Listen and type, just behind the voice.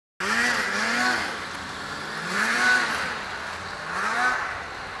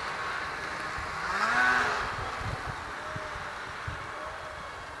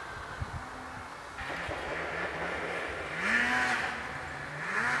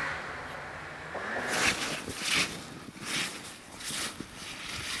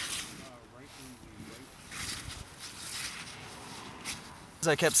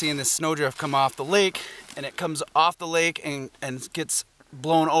I kept seeing this snowdrift come off the lake, and it comes off the lake and gets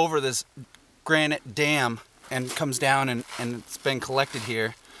blown over this granite dam and comes down, and it's been collected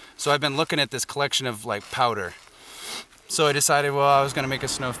here. So I've been looking at this collection of like powder. So I decided, well, I was gonna make a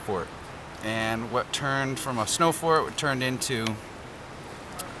snow fort. And what turned from a snow fort turned into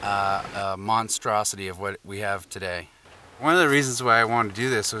a monstrosity of what we have today. One of the reasons why I wanted to do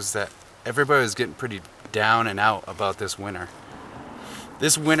this was that everybody was getting pretty down and out about this winter.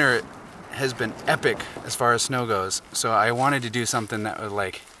 This winter has been epic as far as snow goes, so I wanted to do something that would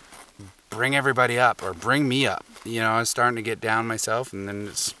like bring everybody up, or bring me up. You know, I was starting to get down myself, and then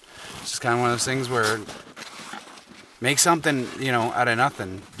it's just kind of one of those things where make something, you know, out of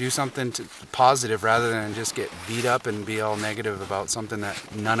nothing. Do something positive rather than just get beat up and be all negative about something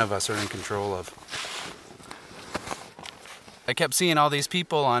that none of us are in control of. I kept seeing all these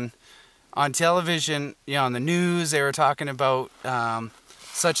people on television, you know, on the news. They were talking about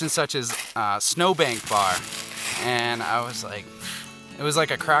such and such as Snowbank Bar, and I was like, it was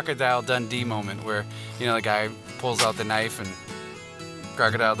like a Crocodile Dundee moment where, you know, the guy pulls out the knife and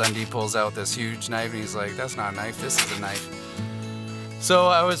Crocodile Dundee pulls out this huge knife and he's like, that's not a knife, this is a knife. So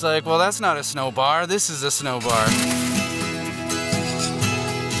I was like, well, that's not a snow bar, this is a snow bar.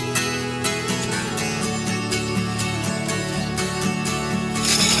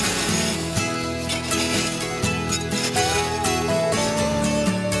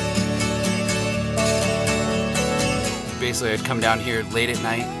 Basically, I'd come down here late at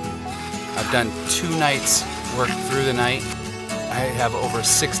night. I've done 2 nights work through the night. I have over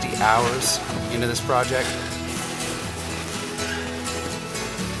 60 hours into this project.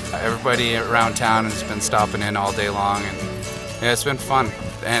 Everybody around town has been stopping in all day long, and yeah, it's been fun.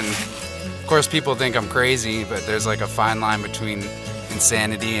 And of course people think I'm crazy, but there's like a fine line between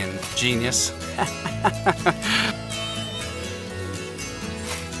insanity and genius.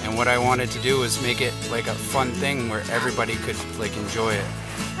 And what I wanted to do was make it like a fun thing where everybody could like enjoy it.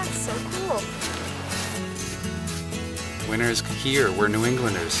 That's so cool. Winter's here, we're New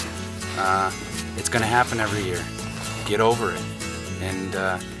Englanders. It's gonna happen every year. Get over it.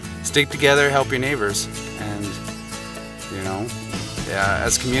 And stick together, help your neighbors. And, you know,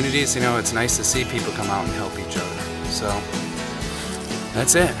 as communities, you know, it's nice to see people come out and help each other. So,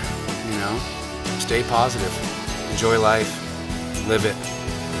 that's it, you know. Stay positive, enjoy life, live it.